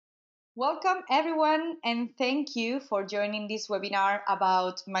Welcome everyone and thank you for joining this webinar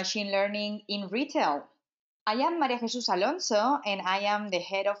about machine learning in retail. I am Maria Jesus Alonso and I am the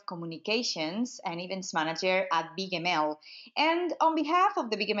head of communications and events manager at BigML. And on behalf of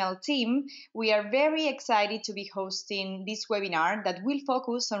the BigML team, we are very excited to be hosting this webinar that will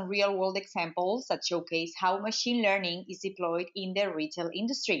focus on real world examples that showcase how machine learning is deployed in the retail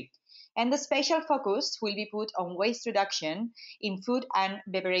industry. And the special focus will be put on waste reduction in food and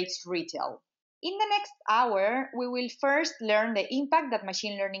beverage retail. In the next hour, we will first learn the impact that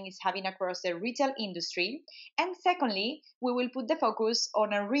machine learning is having across the retail industry. And secondly, we will put the focus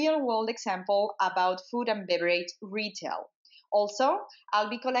on a real world example about food and beverage retail. Also, I'll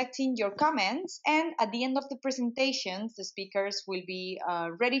be collecting your comments, and at the end of the presentations, the speakers will be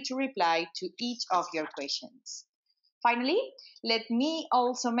ready to reply to each of your questions. Finally, let me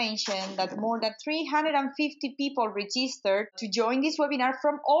also mention that more than 350 people registered to join this webinar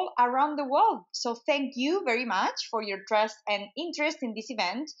from all around the world. So thank you very much for your trust and interest in this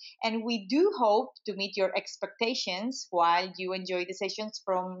event. And we do hope to meet your expectations while you enjoy the sessions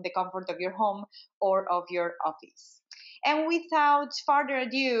from the comfort of your home or of your office. And without further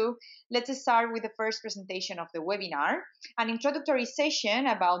ado, let's start with the first presentation of the webinar, an introductory session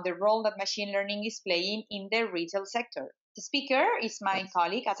about the role that machine learning is playing in the retail sector. The speaker is my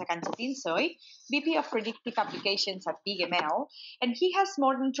colleague Atakan Cetinsoy, VP of Predictive Applications at BigML, and he has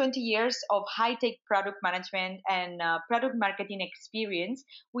more than 20 years of high-tech product management and product marketing experience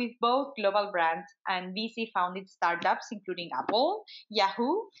with both global brands and VC-founded startups including Apple,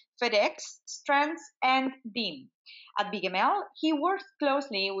 Yahoo, FedEx, Strands, and Beam. At BigML, he works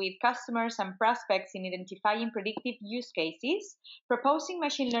closely with customers and prospects in identifying predictive use cases, proposing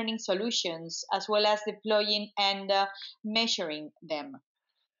machine learning solutions, as well as deploying and measuring them.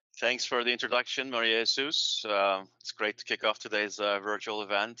 Thanks for the introduction, Maria Jesus. It's great to kick off today's virtual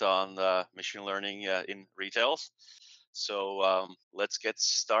event on machine learning in retail. So let's get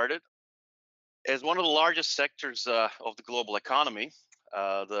started. As one of the largest sectors of the global economy,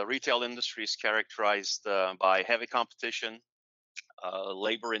 the retail industry is characterized by heavy competition,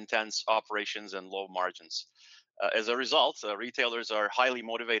 labor-intense operations, and low margins. As a result, retailers are highly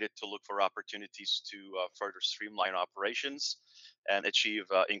motivated to look for opportunities to further streamline operations and achieve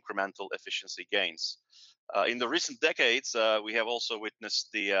incremental efficiency gains. In the recent decades, we have also witnessed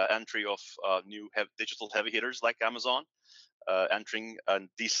the entry of new digital heavy hitters like Amazon, entering and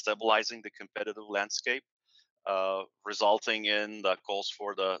destabilizing the competitive landscape, resulting in the calls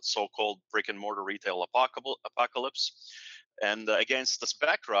for the so-called brick and mortar retail apocalypse. And against this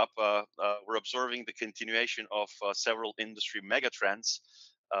backdrop, we're observing the continuation of several industry megatrends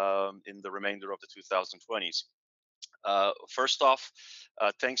in the remainder of the 2020s. First off,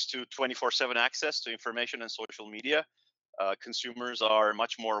 thanks to 24/7 access to information and social media, consumers are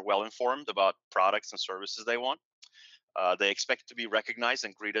much more well-informed about products and services they want. They expect to be recognized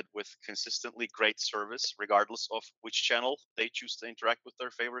and greeted with consistently great service, regardless of which channel they choose to interact with their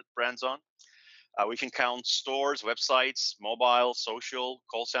favorite brands on. We can count stores, websites, mobile, social,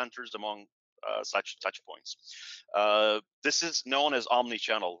 call centers among such touch points. This is known as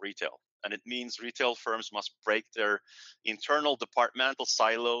omni-channel retail, and it means retail firms must break their internal departmental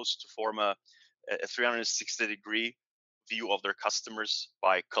silos to form a 360-degree view of their customers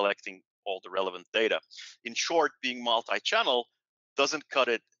by collecting all the relevant data. In short, being multi-channel doesn't cut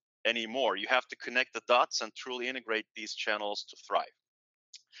it anymore. You have to connect the dots and truly integrate these channels to thrive.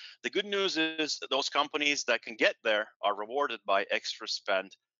 The good news is that those companies that can get there are rewarded by extra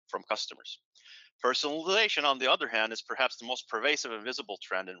spend from customers. Personalization, on the other hand, is perhaps the most pervasive and visible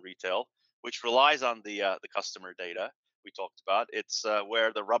trend in retail, which relies on the customer data we talked about. It's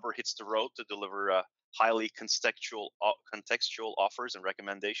where the rubber hits the road to deliver highly contextual offers and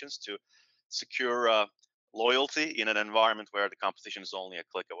recommendations to secure loyalty in an environment where the competition is only a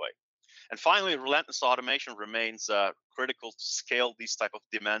click away. And finally, relentless automation remains critical to scale these type of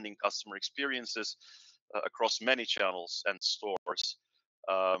demanding customer experiences across many channels and stores.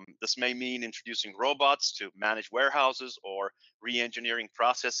 This may mean introducing robots to manage warehouses or re-engineering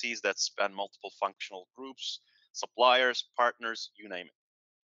processes that span multiple functional groups, suppliers, partners, you name it.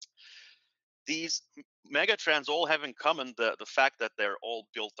 These megatrends all have in common the fact that they're all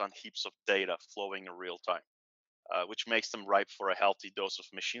built on heaps of data flowing in real time. Which makes them ripe for a healthy dose of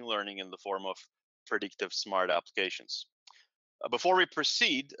machine learning in the form of predictive smart applications. Before we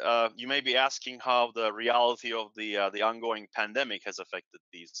proceed, you may be asking how the reality of the ongoing pandemic has affected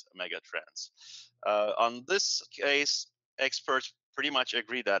these megatrends. On this case, experts pretty much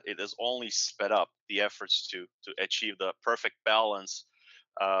agree that it has only sped up the efforts to achieve the perfect balance.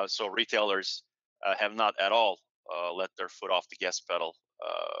 So retailers have not at all let their foot off the gas pedal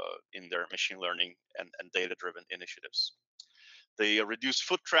in their machine learning and data-driven initiatives. The reduced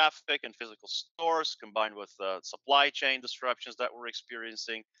foot traffic in physical stores, combined with supply chain disruptions that we're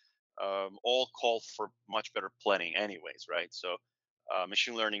experiencing, all call for much better planning anyways, right? So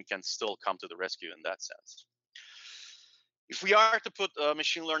machine learning can still come to the rescue in that sense. If we are to put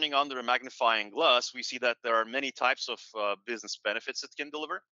machine learning under a magnifying glass, we see that there are many types of business benefits it can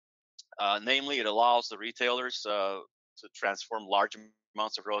deliver. Namely, it allows the retailers to transform large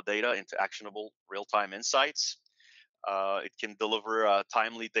amounts of raw data into actionable real-time insights. It can deliver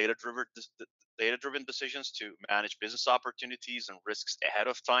timely data-driven decisions to manage business opportunities and risks ahead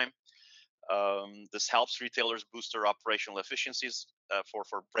of time. This helps retailers boost their operational efficiencies for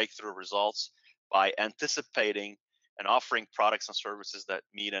breakthrough results by anticipating and offering products and services that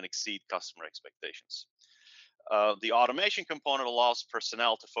meet and exceed customer expectations. The automation component allows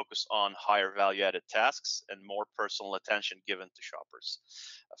personnel to focus on higher value-added tasks and more personal attention given to shoppers.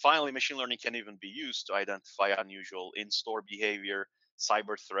 Finally, machine learning can even be used to identify unusual in-store behavior,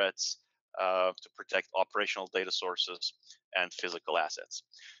 cyber threats, to protect operational data sources and physical assets.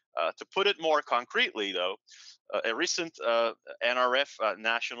 To put it more concretely, though, a recent NRF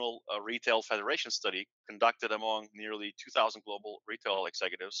National Retail Federation study conducted among nearly 2,000 global retail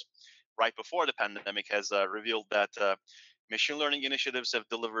executives right before the pandemic has revealed that machine learning initiatives have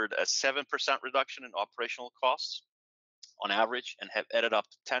delivered a 7% reduction in operational costs on average and have added up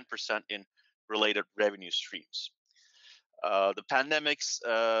to 10% in related revenue streams. The pandemic's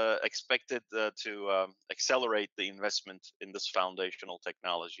expected to accelerate the investment in this foundational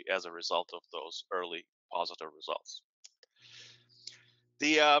technology as a result of those early positive results.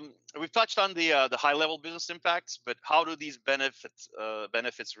 We've touched on the high-level business impacts, but how do these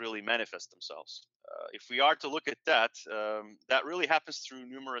benefits really manifest themselves? If we are to look at that, that really happens through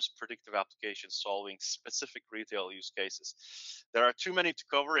numerous predictive applications solving specific retail use cases. There are too many to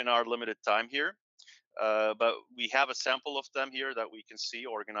cover in our limited time here, but we have a sample of them here that we can see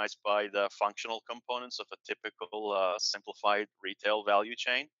organized by the functional components of a typical simplified retail value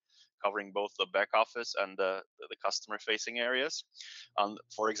chain, covering both the back office and the customer-facing areas.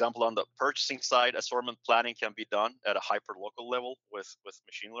 For example, on the purchasing side, assortment planning can be done at a hyper-local level with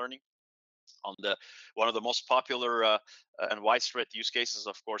machine learning. On one of the most popular and widespread use cases,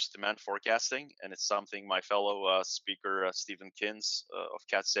 of course, demand forecasting, and it's something my fellow speaker Stephen Kins of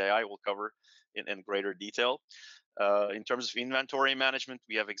catsAi will cover in greater detail. In terms of inventory management,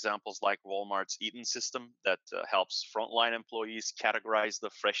 we have examples like Walmart's Eaton system that helps frontline employees categorize the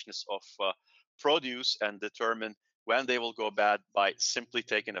freshness of produce and determine when they will go bad by simply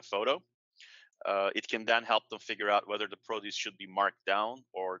taking a photo. It can then help them figure out whether the produce should be marked down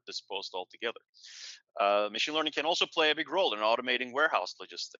or disposed altogether. Machine learning can also play a big role in automating warehouse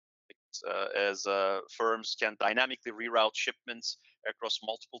logistics, as firms can dynamically reroute shipments across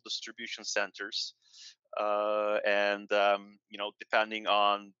multiple distribution centers, and depending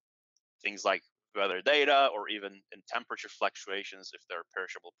on things like weather data or even in temperature fluctuations if there are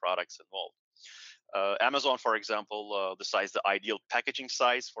perishable products involved. Amazon, for example, decides the ideal packaging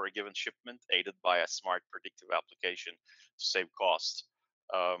size for a given shipment, aided by a smart predictive application to save costs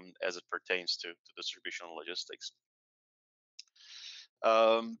as it pertains to distribution and logistics.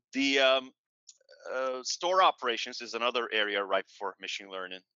 Store operations is another area ripe for machine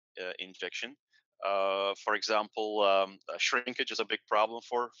learning injection. For example, shrinkage is a big problem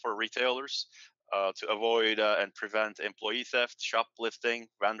for retailers. To avoid and prevent employee theft, shoplifting,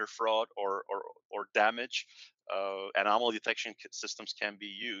 vendor fraud, or damage, anomaly detection systems can be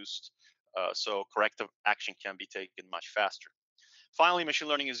used, so corrective action can be taken much faster. Finally, machine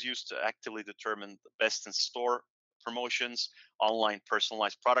learning is used to actively determine the best in-store promotions, online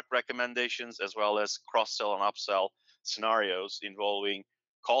personalized product recommendations, as well as cross-sell and upsell scenarios involving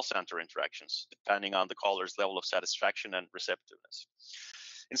call center interactions, depending on the caller's level of satisfaction and receptiveness.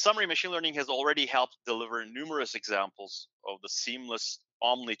 In summary, machine learning has already helped deliver numerous examples of the seamless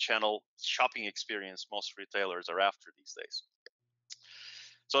omni-channel shopping experience most retailers are after these days.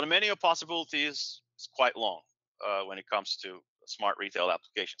 So the menu of possibilities is quite long when it comes to smart retail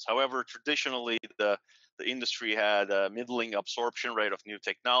applications. However, traditionally, the industry had a middling absorption rate of new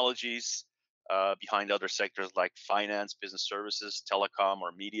technologies behind other sectors like finance, business services, telecom,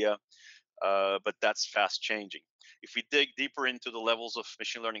 or media. But that's fast changing. If we dig deeper into the levels of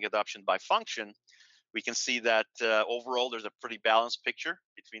machine learning adoption by function, we can see that overall there's a pretty balanced picture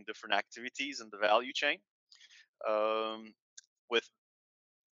between different activities in the value chain, with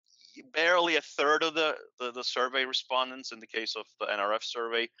barely a third of the survey respondents in the case of the NRF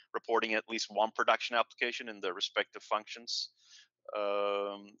survey reporting at least one production application in the respective functions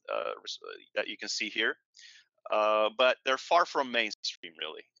that you can see here. but they're far from mainstream,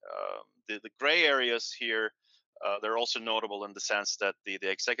 really. The gray areas here, they're also notable in the sense that the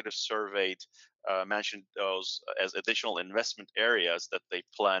executive surveyed mentioned those as additional investment areas that they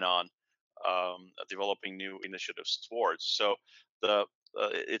plan on developing new initiatives towards. So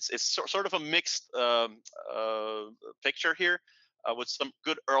it's sort of a mixed picture here with some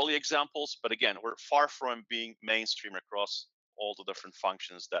good early examples, but again, we're far from being mainstream across all the different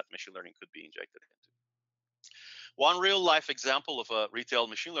functions that machine learning could be injected into. One real life example of a retail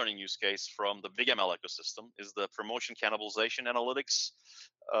machine learning use case from the BigML ecosystem is the promotion cannibalization analytics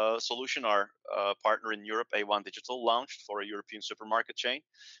solution our partner in Europe, A1 Digital, launched for a European supermarket chain.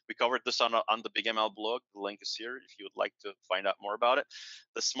 We covered this on the BigML blog. The link is here if you would like to find out more about it.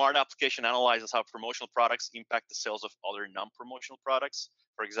 The smart application analyzes how promotional products impact the sales of other non-promotional products.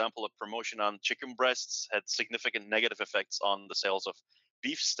 For example, a promotion on chicken breasts had significant negative effects on the sales of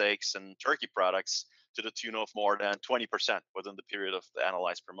beef steaks and turkey products to the tune of more than 20% within the period of the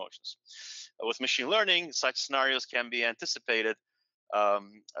analyzed promotions. With machine learning, such scenarios can be anticipated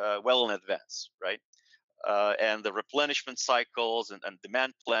well in advance, right? And the replenishment cycles and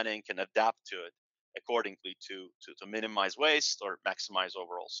demand planning can adapt to it accordingly to minimize waste or maximize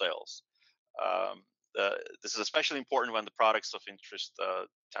overall sales. This is especially important when the products of interest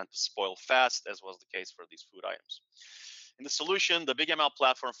tend to spoil fast, as was the case for these food items. In the solution, the BigML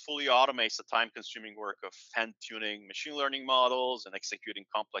platform fully automates the time-consuming work of hand-tuning machine learning models and executing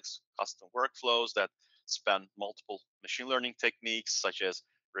complex custom workflows that span multiple machine learning techniques such as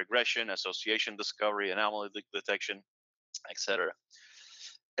regression, association discovery, anomaly detection, etc.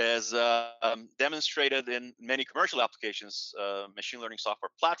 As demonstrated in many commercial applications, machine learning software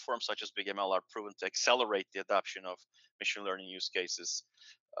platforms such as BigML are proven to accelerate the adoption of machine learning use cases.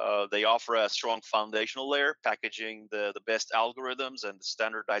 They offer a strong foundational layer, packaging the best algorithms and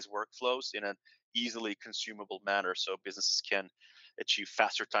standardized workflows in an easily consumable manner so businesses can achieve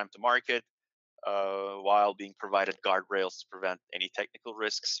faster time to market while being provided guardrails to prevent any technical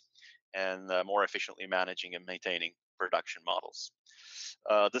risks and more efficiently managing and maintaining production models.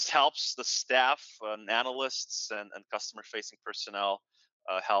 This helps the staff and analysts and customer-facing personnel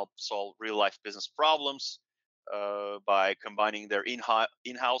help solve real-life business problems by combining their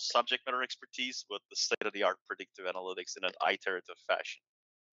in-house subject matter expertise with the state-of-the-art predictive analytics in an iterative fashion.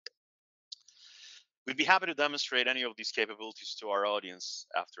 We'd be happy to demonstrate any of these capabilities to our audience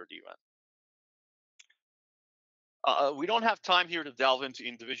after the event. We don't have time here to delve into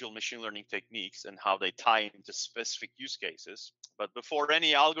individual machine learning techniques and how they tie into specific use cases. But before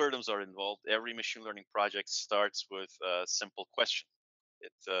any algorithms are involved, every machine learning project starts with a simple question.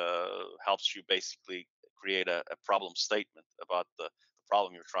 It helps you basically create a problem statement about the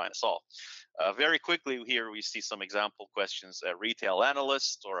problem you're trying to solve. Very quickly here we see some example questions a retail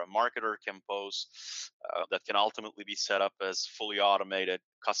analyst or a marketer can pose that can ultimately be set up as fully automated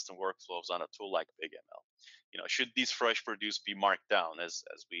custom workflows on a tool like BigML. Should these fresh produce be marked down, as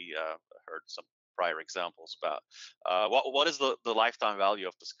we heard some prior examples about? What is the lifetime value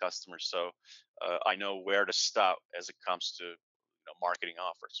of this customer? So I know where to stop as it comes to marketing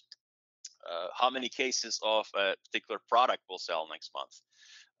offers. How many cases of a particular product will sell next month?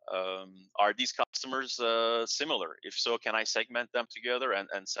 Are these customers similar? If so, can I segment them together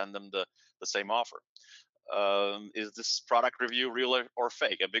and send them the same offer? Is this product review real or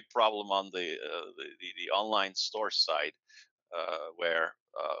fake? A big problem on the online store side, where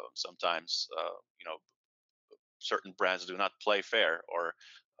sometimes certain brands do not play fair, or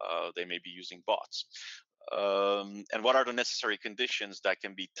they may be using bots. And what are the necessary conditions that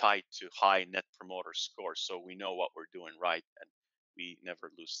can be tied to high net promoter scores so we know what we're doing right and we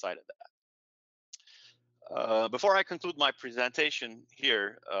never lose sight of that? Before I conclude my presentation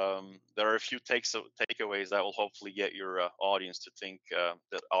here, there are a few takeaways that will hopefully get your audience to think,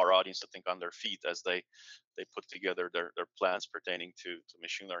 that our audience to think on their feet as they put together their plans pertaining to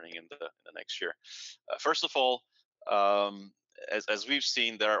machine learning in the next year. First of all, as we've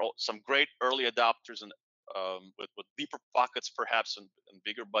seen, there are some great early adopters and with deeper pockets perhaps and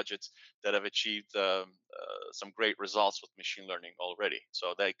bigger budgets that have achieved some great results with machine learning already.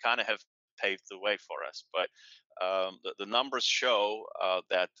 So they kind of have paved the way for us. But the numbers show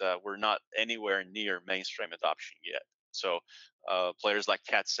that we're not anywhere near mainstream adoption yet. So players like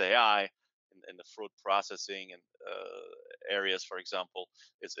catsAi in the fruit processing and areas, for example,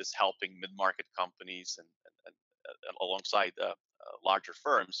 is helping mid-market companies and alongside larger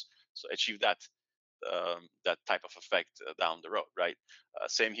firms so achieve that type of effect down the road, right?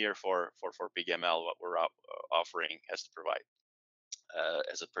 Same here for BigML, what we're offering has to provide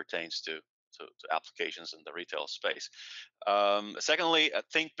as it pertains to to applications in the retail space. Secondly,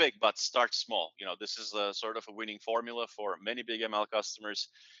 think big but start small. This is a sort of a winning formula for many BigML customers.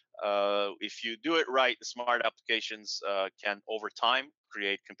 If you do it right, the smart applications can over time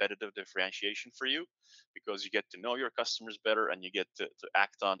create competitive differentiation for you, because you get to know your customers better and you get to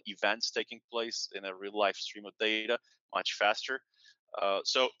act on events taking place in a real life stream of data much faster.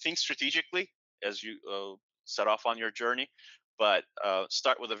 So think strategically as you set off on your journey, but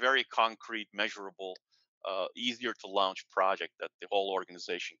start with a very concrete, measurable, easier to launch project that the whole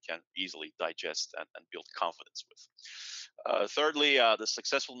organization can easily digest and build confidence with. Thirdly, the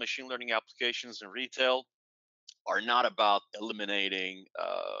successful machine learning applications in retail are not about eliminating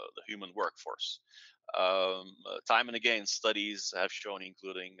the human workforce. Time and again, studies have shown,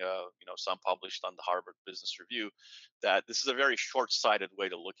 including some published on the Harvard Business Review, that this is a very short-sighted way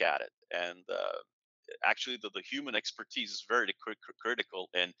to look at it. And actually, the human expertise is very critical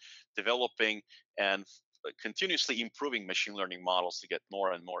in developing and continuously improving machine learning models to get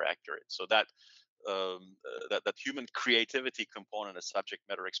more and more accurate. So that human creativity component of subject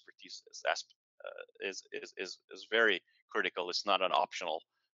matter expertise is very critical. It's not an optional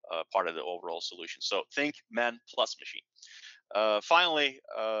part of the overall solution. So think man plus machine. Finally,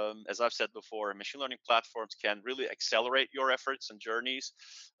 as I've said before, machine learning platforms can really accelerate your efforts and journeys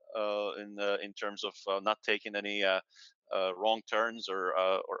in terms of not taking any wrong turns or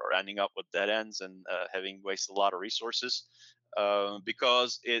ending up with dead ends and having wasted a lot of resources.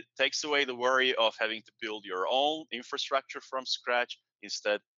 Because it takes away the worry of having to build your own infrastructure from scratch,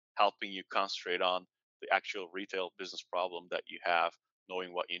 instead helping you concentrate on the actual retail business problem that you have,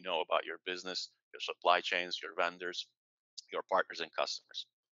 knowing what you know about your business, your supply chains, your vendors, your partners and customers.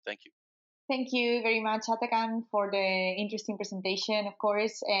 Thank you. Thank you very much, Atakan, for the interesting presentation, of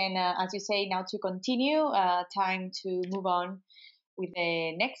course. And as you say, now to continue, time to move on with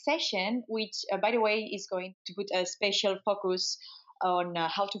the next session, which, by the way, is going to put a special focus on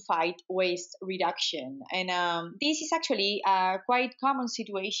how to fight waste reduction. And this is actually a quite common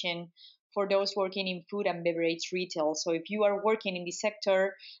situation for those working in food and beverage retail. So if you are working in this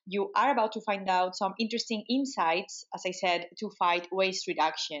sector, you are about to find out some interesting insights, as I said, to fight waste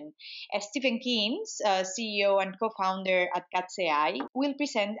reduction. Stephen Keynes, CEO and co-founder at catsAi, will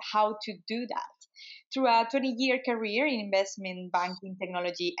present how to do that. Through a 20-year career in investment banking,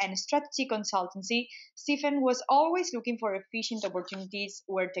 technology, and strategy consultancy, Stephen was always looking for efficient opportunities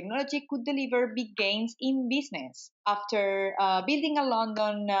where technology could deliver big gains in business. After building a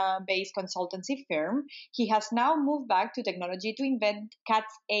London-based consultancy firm, he has now moved back to technology to invent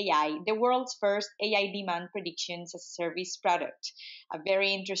catsAi, the world's first AI demand predictions as a service product. A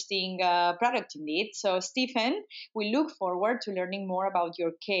very interesting product indeed. So, Stephen, we look forward to learning more about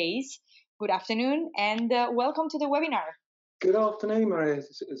your case. Good afternoon and welcome to the webinar. Good afternoon, Maria.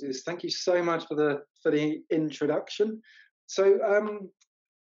 Thank you so much for the introduction. So,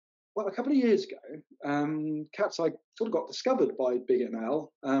 well, a couple of years ago, catsAi sort of got discovered by BigML.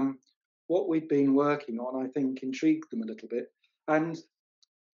 What we'd been working on, I think, intrigued them a little bit, and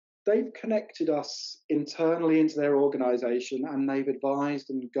they've connected us internally into their organisation, and they've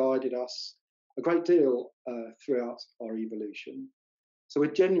advised and guided us a great deal throughout our evolution. So we're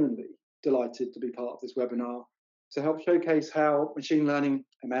genuinely delighted to be part of this webinar to help showcase how machine learning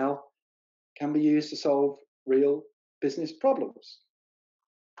ML can be used to solve real business problems.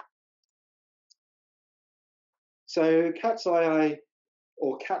 So catsAi,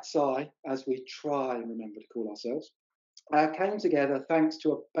 or catsAi as we try and remember to call ourselves, came together thanks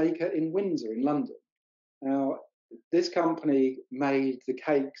to a baker in Windsor in London. Now, this company made the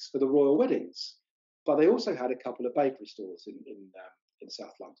cakes for the royal weddings, but they also had a couple of bakery stores in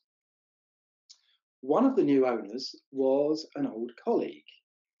South London. One of the new owners was an old colleague,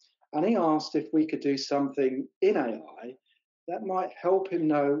 and he asked if we could do something in AI that might help him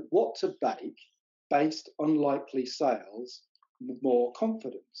know what to bake based on likely sales with more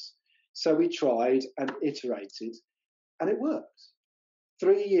confidence. So we tried and iterated, and it worked.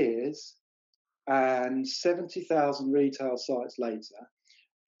 3 years and 70,000 retail sites later,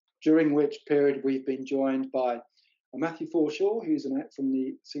 during which period we've been joined by Matthew Forshaw, who's from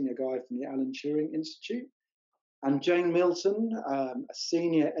the senior guy from the Alan Turing Institute, and Jane Milton, a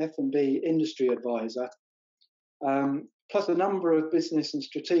senior F&B industry advisor, plus a number of business and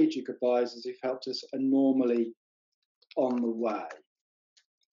strategic advisors who've helped us enormously on the way.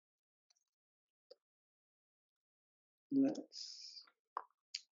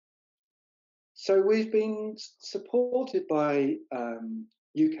 So we've been supported by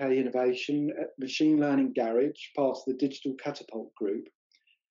UK Innovation, Machine Learning Garage, part of the Digital Catapult Group.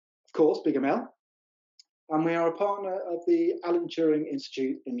 Of course, BigML. and we are a partner of the Alan Turing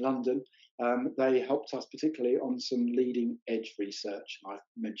Institute in London. They helped us particularly on some leading edge research. I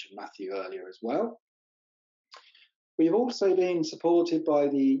mentioned Matthew earlier as well. We've also been supported by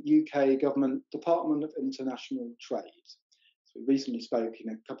the UK Government Department of International Trade. So we recently spoke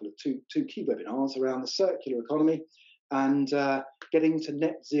in a couple of two key webinars around the circular economy and getting to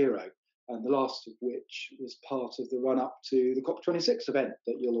net zero, and the last of which was part of the run-up to the COP26 event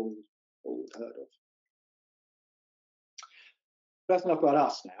that you'll all heard of. That's enough about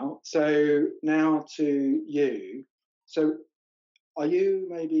us now. So now to you. So are you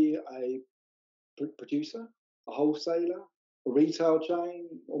maybe a producer, a wholesaler, a retail chain,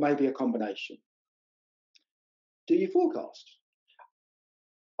 or maybe a combination? Do you forecast?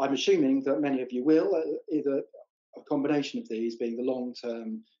 I'm assuming that many of you will, either a combination of these being the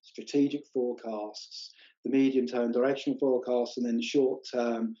long-term strategic forecasts, the medium-term directional forecasts, and then the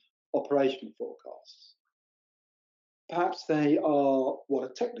short-term operational forecasts. Perhaps they are what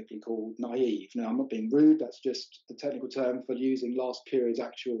are technically called naive. Now, I'm not being rude, that's just the technical term for using last period's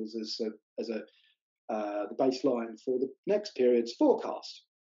actuals as the baseline for the next period's forecast.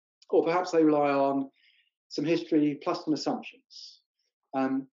 Or perhaps they rely on some history plus some assumptions.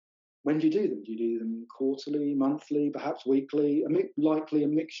 When do you do them? Do you do them quarterly, monthly, perhaps weekly? Likely a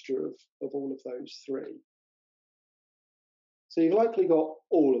mixture of all of those three. So you've likely got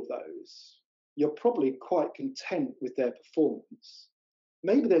all of those. You're probably quite content with their performance.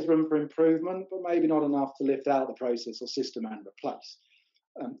 Maybe there's room for improvement, but maybe not enough to lift out the process or system and replace.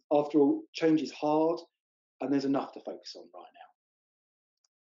 After all, change is hard, and there's enough to focus on right now.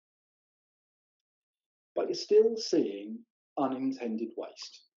 But you're still seeing unintended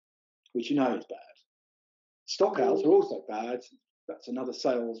waste, which you know is bad. Stockouts are also bad. That's another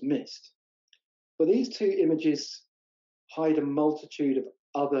sales missed. But these two images hide a multitude of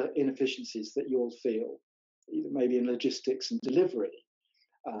other inefficiencies that you'll feel, either maybe in logistics and delivery,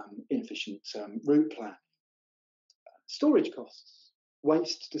 inefficient route planning, storage costs,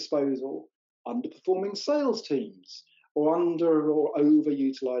 waste disposal, underperforming sales teams, or under or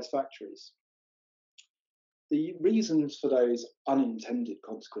overutilized factories. The reasons for those unintended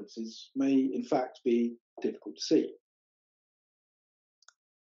consequences may in fact be difficult to see.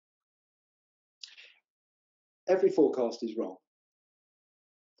 Every forecast is wrong.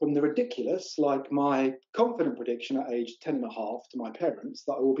 From the ridiculous, like my confident prediction at age 10 and a half to my parents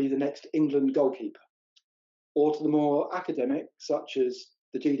that I will be the next England goalkeeper, or to the more academic, such as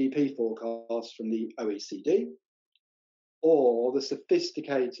the GDP forecast from the OECD, or the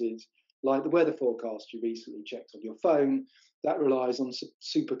sophisticated, like the weather forecast you recently checked on your phone, that relies on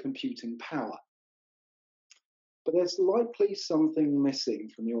supercomputing power. But there's likely something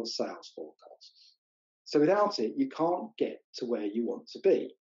missing from your sales forecasts. So without it, you can't get to where you want to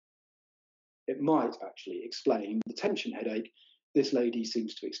be. It might actually explain the tension headache this lady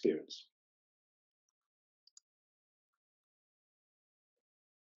seems to experience.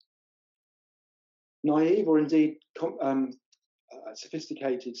 Naive or indeed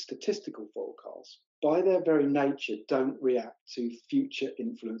sophisticated statistical forecasts, by their very nature, don't react to future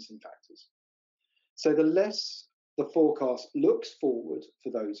influencing factors. So the less the forecast looks forward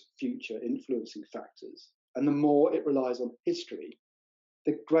for those future influencing factors, and the more it relies on history,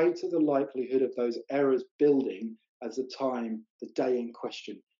 the greater the likelihood of those errors building as the day in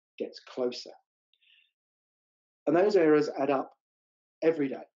question gets closer. And those errors add up every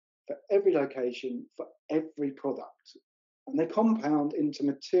day, for every location, for every product. And they compound into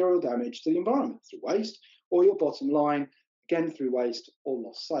material damage to the environment through waste, or your bottom line, again through waste or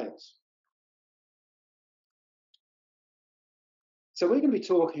lost sales. So we're going to be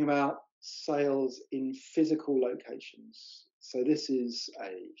talking about sales in physical locations. So this is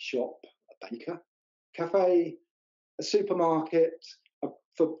a shop, a baker, cafe, a supermarket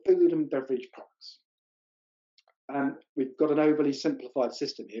for food and beverage products. And we've got an overly simplified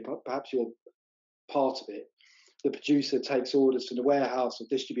system here, but perhaps you're part of it. The producer takes orders from the warehouse or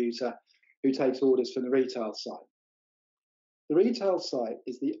distributor who takes orders from the retail site. The retail site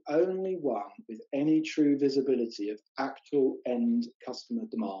is the only one with any true visibility of actual end customer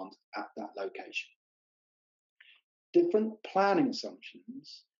demand at that location. Different planning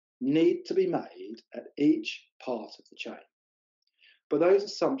assumptions need to be made at each part of the chain. But those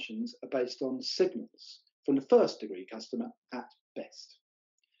assumptions are based on signals from the first degree customer at best.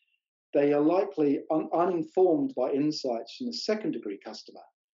 They are likely uninformed by insights from the second degree customer,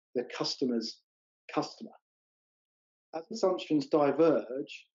 the customer's customer. As assumptions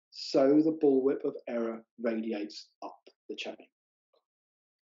diverge, so the bullwhip of error radiates up the chain.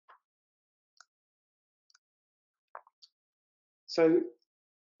 So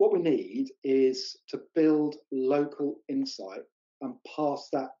what we need is to build local insight and pass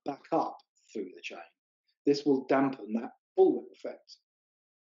that back up through the chain. This will dampen that bullwhip effect.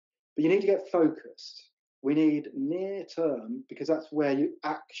 But you need to get focused. We need near term, because that's where you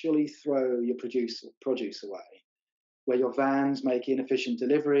actually throw your produce away, where your vans make inefficient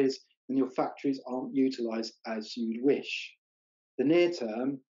deliveries and your factories aren't utilised as you'd wish. The near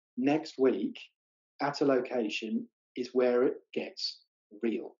term, next week, at a location, is where it gets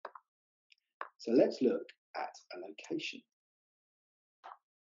real. So let's look at a location.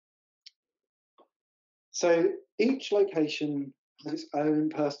 So each location has its own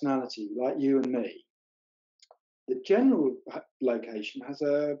personality, like you and me. The general location has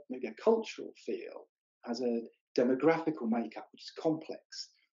maybe a cultural feel, has a demographical makeup, which is complex,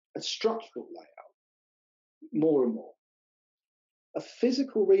 a structural layout, more and more. A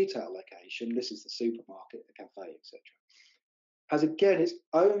physical retail location, this is the supermarket, the cafe, etc., has again its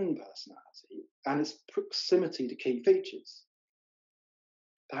own personality and its proximity to key features.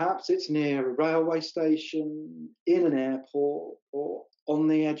 Perhaps it's near a railway station, in an airport, or on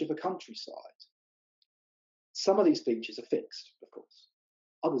the edge of a countryside. Some of these features are fixed, of course.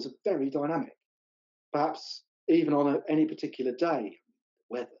 Others are very dynamic. Perhaps even on any particular day, the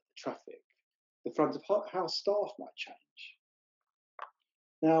weather, the traffic, the front of house staff might change.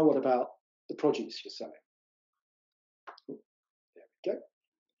 Now, what about the produce you're selling? There we go.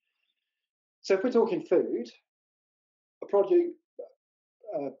 So if we're talking food, a produce,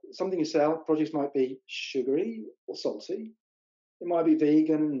 something you sell, produce might be sugary or salty. It might be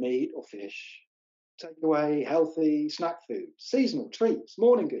vegan, meat or fish. Takeaway, healthy, snack food, seasonal, treats,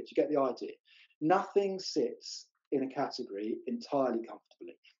 morning goods, you get the idea. Nothing sits in a category entirely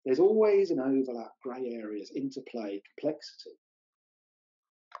comfortably. There's always an overlap, grey areas, interplay, complexity.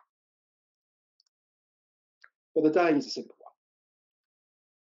 But the day is a simple one.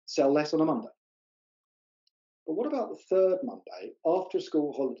 Sell less on a Monday. But what about the third Monday after a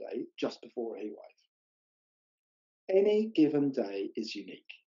school holiday just before a heatwave? Any given day is unique.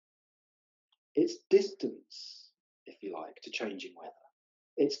 It's distance, if you like, to changing weather.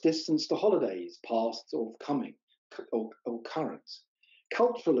 It's distance to holidays, past or coming, or current,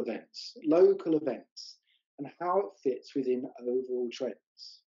 cultural events, local events, and how it fits within overall trends.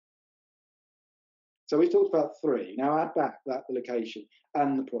 So we talked about three. Now add back that the location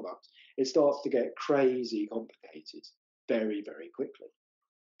and the product. It starts to get crazy complicated very, very quickly.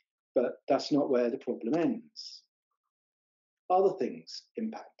 But that's not where the problem ends. Other things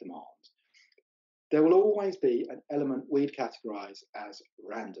impact demand. There will always be an element we'd categorize as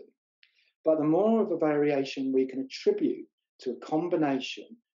random. But the more of a variation we can attribute to a combination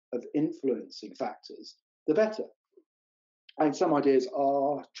of influencing factors, the better. And some ideas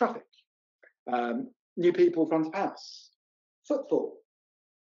are traffic, new people front of house, footfall,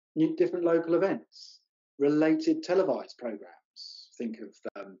 new different local events, related televised programs. Think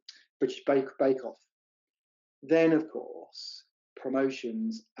of British Bake Off. Then, of course,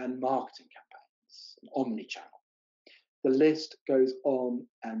 promotions and marketing campaigns, and omni-channel. The list goes on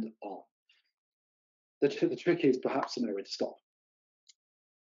and on. The trick is perhaps to know where to stop.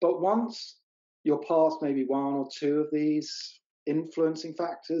 But once you're past maybe one or two of these influencing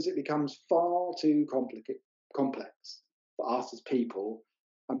factors, it becomes far too complex for us as people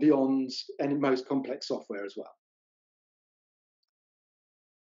and beyond any most complex software as well.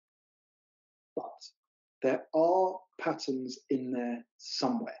 But there are patterns in there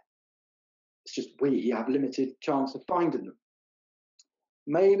somewhere. It's just we have limited chance of finding them.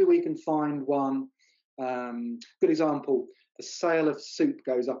 Maybe we can find one. Good example, the sale of soup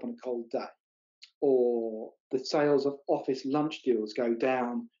goes up on a cold day, or the sales of office lunch deals go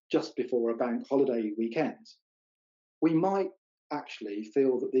down just before a bank holiday weekend. We might actually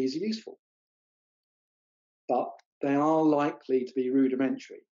feel that these are useful, but they are likely to be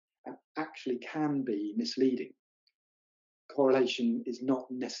rudimentary and actually can be misleading. Correlation is not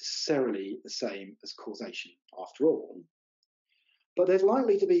necessarily the same as causation after all. But there's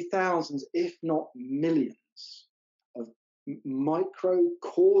likely to be thousands, if not millions, of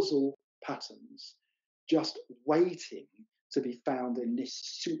micro-causal patterns just waiting to be found in this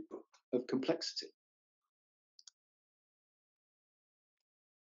soup of complexity.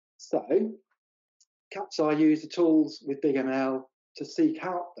 So, catsAi use the tools with BigML to seek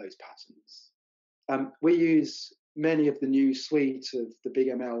out those patterns. We use many of the new suite of the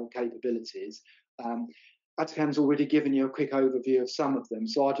BigML capabilities. Atakan's already given you a quick overview of some of them,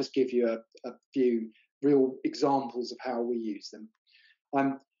 so I'll just give you a few real examples of how we use them.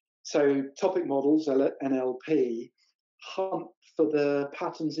 So topic models, NLP, hunt for the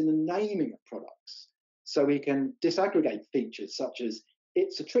patterns in the naming of products. So we can disaggregate features such as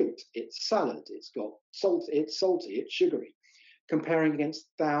it's a treat, it's salad, it's got salt, it's salty, it's sugary, comparing against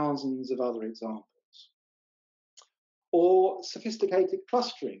thousands of other examples. Or sophisticated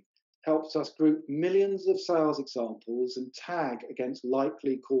clustering helps us group millions of sales examples and tag against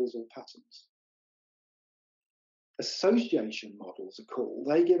likely causal patterns. Association models are cool.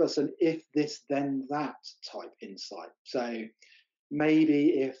 They give us an if this then that type insight. So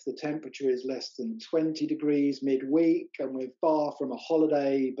maybe if the temperature is less than 20 degrees midweek and we're far from a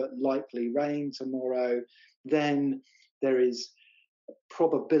holiday but likely rain tomorrow, then there is a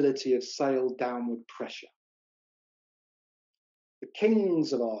probability of sale downward pressure. The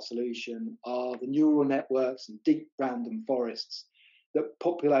kings of our solution are the neural networks and deep random forests that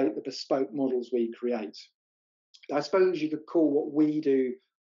populate the bespoke models we create. I suppose you could call what we do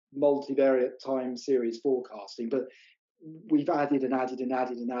multivariate time series forecasting, but we've added and added and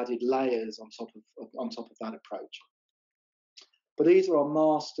added and added layers on top of that approach. But these are our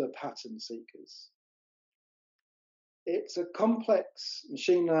master pattern seekers. It's a complex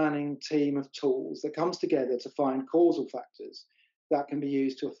machine learning team of tools that comes together to find causal factors that can be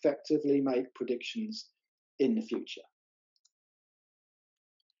used to effectively make predictions in the future.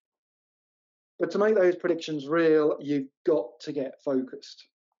 But to make those predictions real, you've got to get focused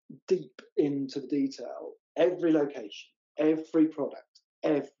deep into the detail. Every location, every product,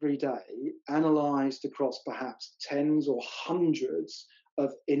 every day, analysed across perhaps tens or hundreds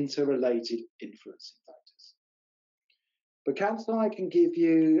of interrelated influencing factors. But catsAi can give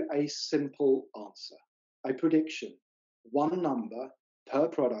you a simple answer, a prediction, one number per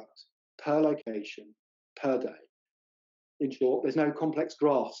product, per location, per day. In short, there's no complex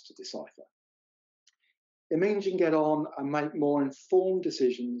graphs to decipher. It means you can get on and make more informed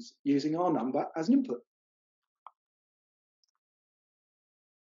decisions using our number as an input.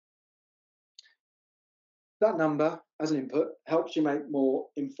 That number as an input helps you make more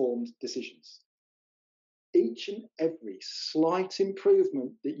informed decisions. Each and every slight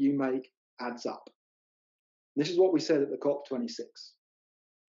improvement that you make adds up. This is what we said at the COP26.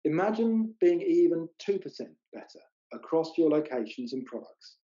 Imagine being even 2% better across your locations and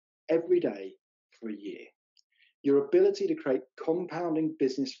products every day for a year. Your ability to create compounding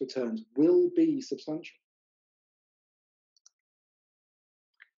business returns will be substantial.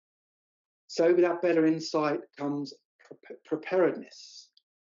 So with that better insight comes preparedness,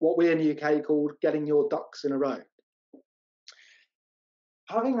 what we in the UK called getting your ducks in a row.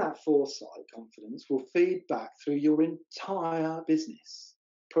 Having that foresight confidence will feed back through your entire business,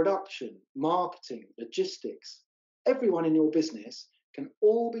 production, marketing, logistics. Everyone in your business can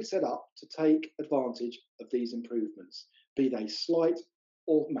all be set up to take advantage of these improvements, be they slight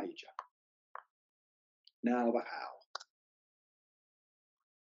or major. Now the how.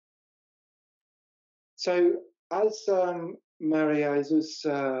 So as Maria Jesus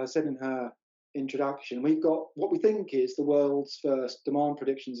said in her introduction, we've got what we think is the world's first demand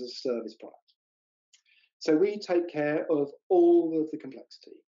predictions as a service product. So we take care of all of the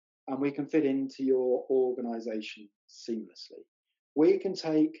complexity and we can fit into your organization seamlessly. We can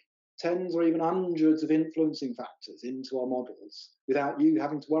take tens or even hundreds of influencing factors into our models without you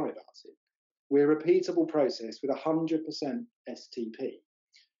having to worry about it. We're a repeatable process with 100% STP.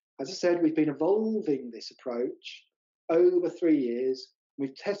 As I said, we've been evolving this approach over 3 years.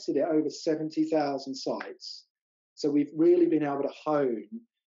 We've tested it over 70,000 sites. So we've really been able to hone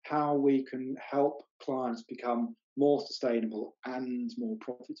how we can help clients become more sustainable and more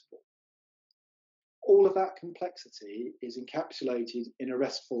profitable. All of that complexity is encapsulated in a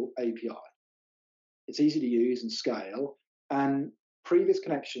RESTful API. It's easy to use and scale, and previous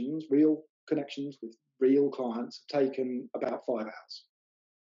connections, real connections with real clients, have taken about 5 hours.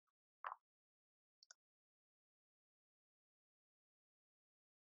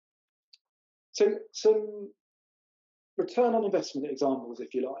 So some return on investment examples,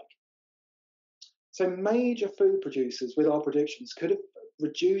 if you like. So major food producers with our predictions could have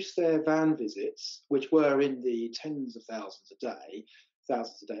reduced their van visits, which were in the tens of thousands a day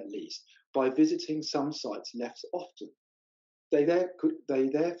at least, by visiting some sites less often. They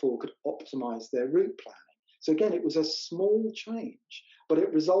therefore could optimize their route planning. So again, it was a small change, but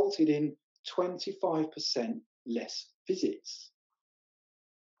it resulted in 25% less visits.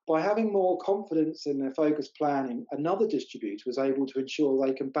 By having more confidence in their focused planning, another distributor was able to ensure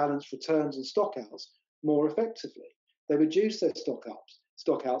they can balance returns and stockouts more effectively. They reduced their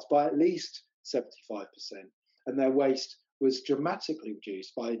stockouts by at least 75%, and their waste was dramatically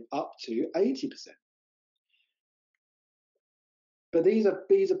reduced by up to 80%. But these are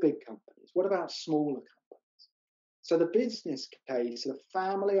big companies. What about smaller companies? So the business case of a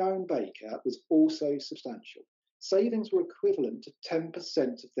family-owned baker was also substantial. savings were equivalent to 10%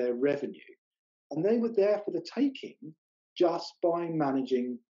 of their revenue, and they were there for the taking just by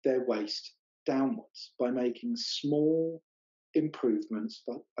managing their waste downwards, by making small improvements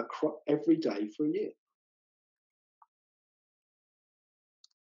every day for a year.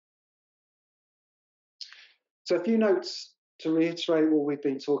 So a few notes to reiterate what we've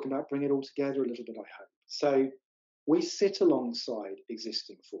been talking about, bring it all together a little bit, I hope. So we sit alongside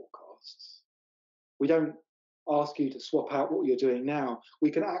existing forecasts. We don't ask you to swap out what you're doing now.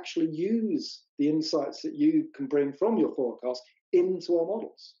 We can actually use the insights that you can bring from your forecast into our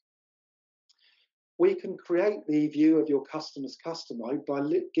models. We can create the view of your customer's customer by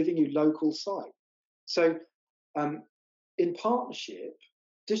giving you local sight. So in partnership,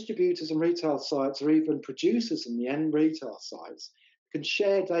 distributors and retail sites, or even producers and the end retail sites, can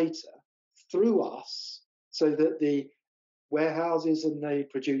share data through us so that the warehouses and the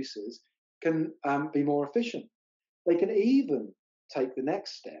producers can be more efficient. They can even take the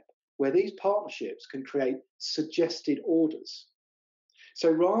next step where these partnerships can create suggested orders. So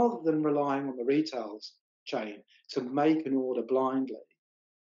rather than relying on the retail chain to make an order blindly,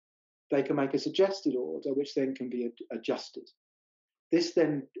 they can make a suggested order which then can be adjusted. This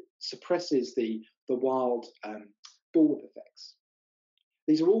then suppresses the wild bullwhip effects.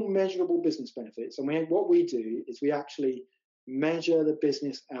 These are all measurable business benefits, and what we do is we actually measure the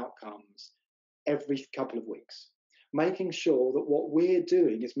business outcomes every couple of weeks, making sure that what we're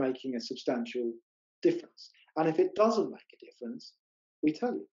doing is making a substantial difference. And if it doesn't make a difference, we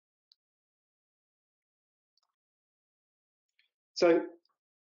tell you. So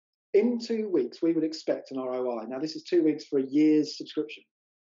in 2 weeks, we would expect an ROI. Now, this is 2 weeks for a year's subscription.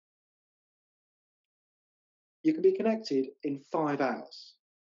 You can be connected in 5 hours,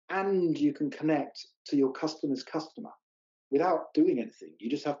 and you can connect to your customer's customer without doing anything. You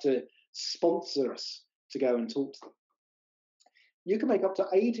just have to sponsor us to go and talk to them. You can make up to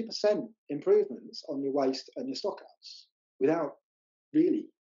 80% improvements on your waste and your stockouts without really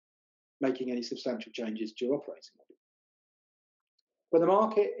making any substantial changes to your operating model. But the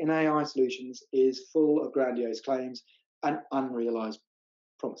market in AI solutions is full of grandiose claims and unrealized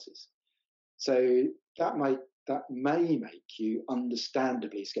promises. So that may make you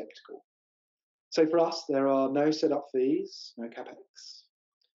understandably skeptical. So for us, there are no setup fees, no capex.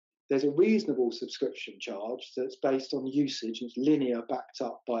 There's a reasonable subscription charge that's based on usage and it's linear, backed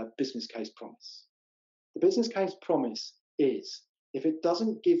up by a business case promise. The business case promise is if it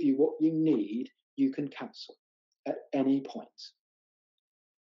doesn't give you what you need, you can cancel at any point.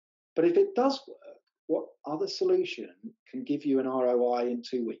 But if it does work, what other solution can give you an ROI in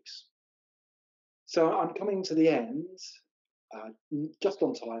 2 weeks? So I'm coming to the end, just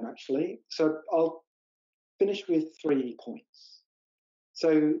on time actually. So I'll finish with 3 points.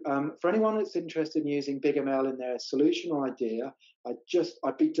 So for anyone that's interested in using BigML in their solution or idea,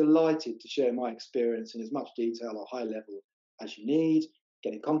 I'd be delighted to share my experience in as much detail or high level as you need.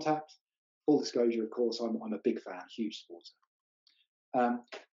 Get in contact. Full disclosure, of course, I'm a big fan, huge supporter.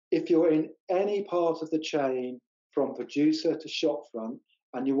 If you're in any part of the chain from producer to shop front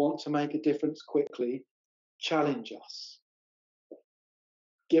and you want to make a difference quickly, challenge us.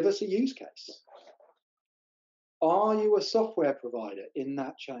 Give us a use case. Are you a software provider in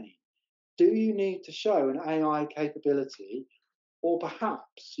that chain? Do you need to show an AI capability, or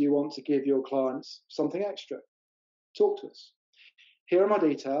perhaps you want to give your clients something extra? Talk to us. Here are my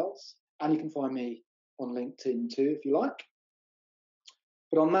details, and you can find me on LinkedIn too if you like.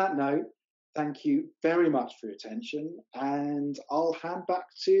 But on that note, thank you very much for your attention, and I'll hand back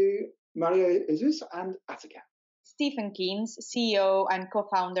to Mario Jesus and Atakan. Stephen Keynes, CEO and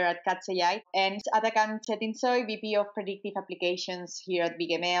co-founder at catsAi, and Atakan Cetinsoy, VP of Predictive Applications here at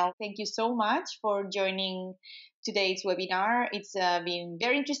BigML. Thank you so much for joining today's webinar. It's been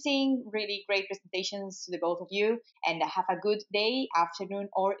very interesting, really great presentations to the both of you, and have a good day, afternoon,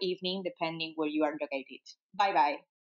 or evening, depending where you are located. Bye-bye.